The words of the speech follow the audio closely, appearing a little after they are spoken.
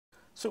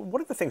So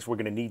one of the things we're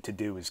going to need to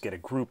do is get a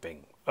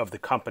grouping of the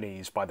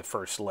companies by the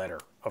first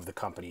letter of the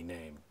company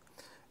name.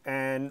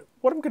 And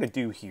what I'm going to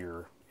do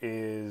here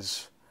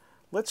is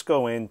let's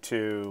go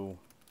into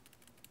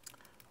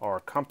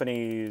our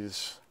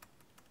companies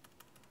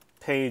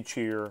page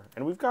here,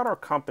 and we've got our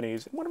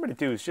companies. And what I'm going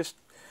to do is just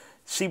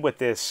see what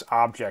this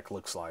object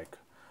looks like.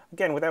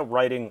 Again, without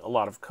writing a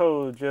lot of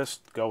code,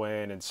 just go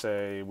in and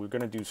say we're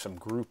going to do some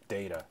group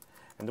data.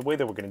 And the way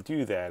that we're going to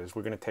do that is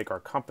we're going to take our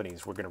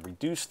companies, we're going to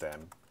reduce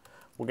them.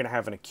 We're going to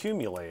have an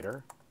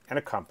accumulator and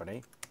a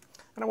company.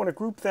 And I want to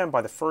group them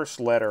by the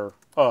first letter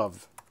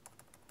of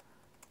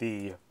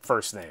the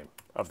first name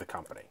of the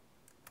company.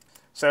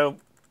 So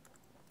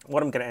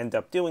what I'm going to end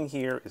up doing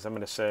here is I'm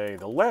going to say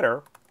the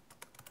letter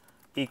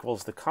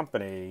equals the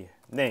company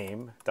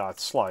name dot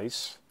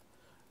slice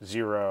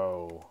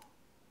 0,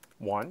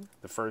 1,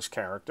 the first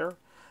character.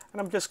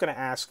 And I'm just going to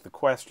ask the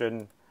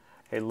question,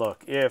 hey,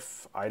 look,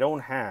 if I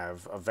don't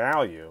have a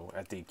value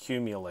at the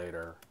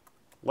accumulator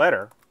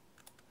letter,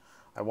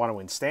 I want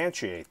to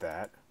instantiate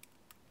that.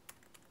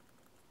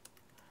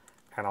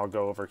 And I'll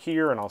go over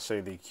here and I'll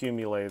say the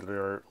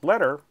accumulator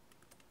letter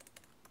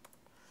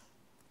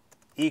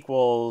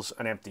equals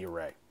an empty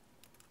array.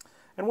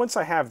 And once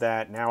I have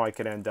that, now I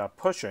can end up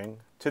pushing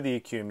to the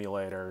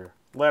accumulator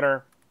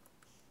letter.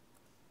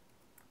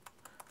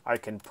 I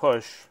can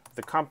push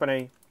the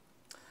company.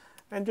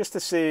 And just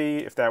to see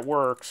if that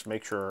works,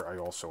 make sure I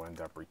also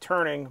end up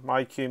returning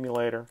my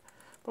accumulator.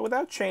 But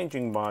without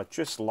changing much,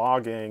 just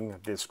logging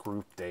this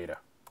group data.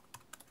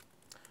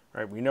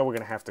 All right, we know we're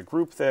going to have to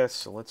group this,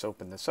 so let's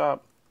open this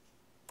up.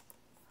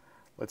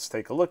 Let's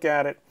take a look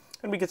at it.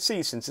 And we can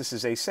see, since this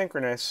is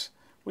asynchronous,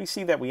 we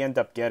see that we end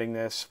up getting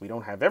this. We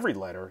don't have every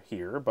letter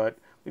here, but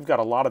we've got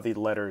a lot of the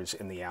letters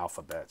in the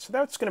alphabet. So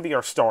that's going to be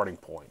our starting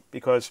point,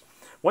 because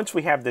once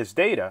we have this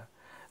data,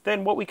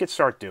 then what we could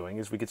start doing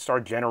is we could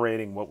start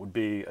generating what would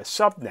be a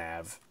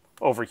SubNav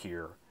over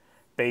here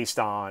based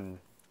on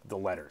the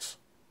letters.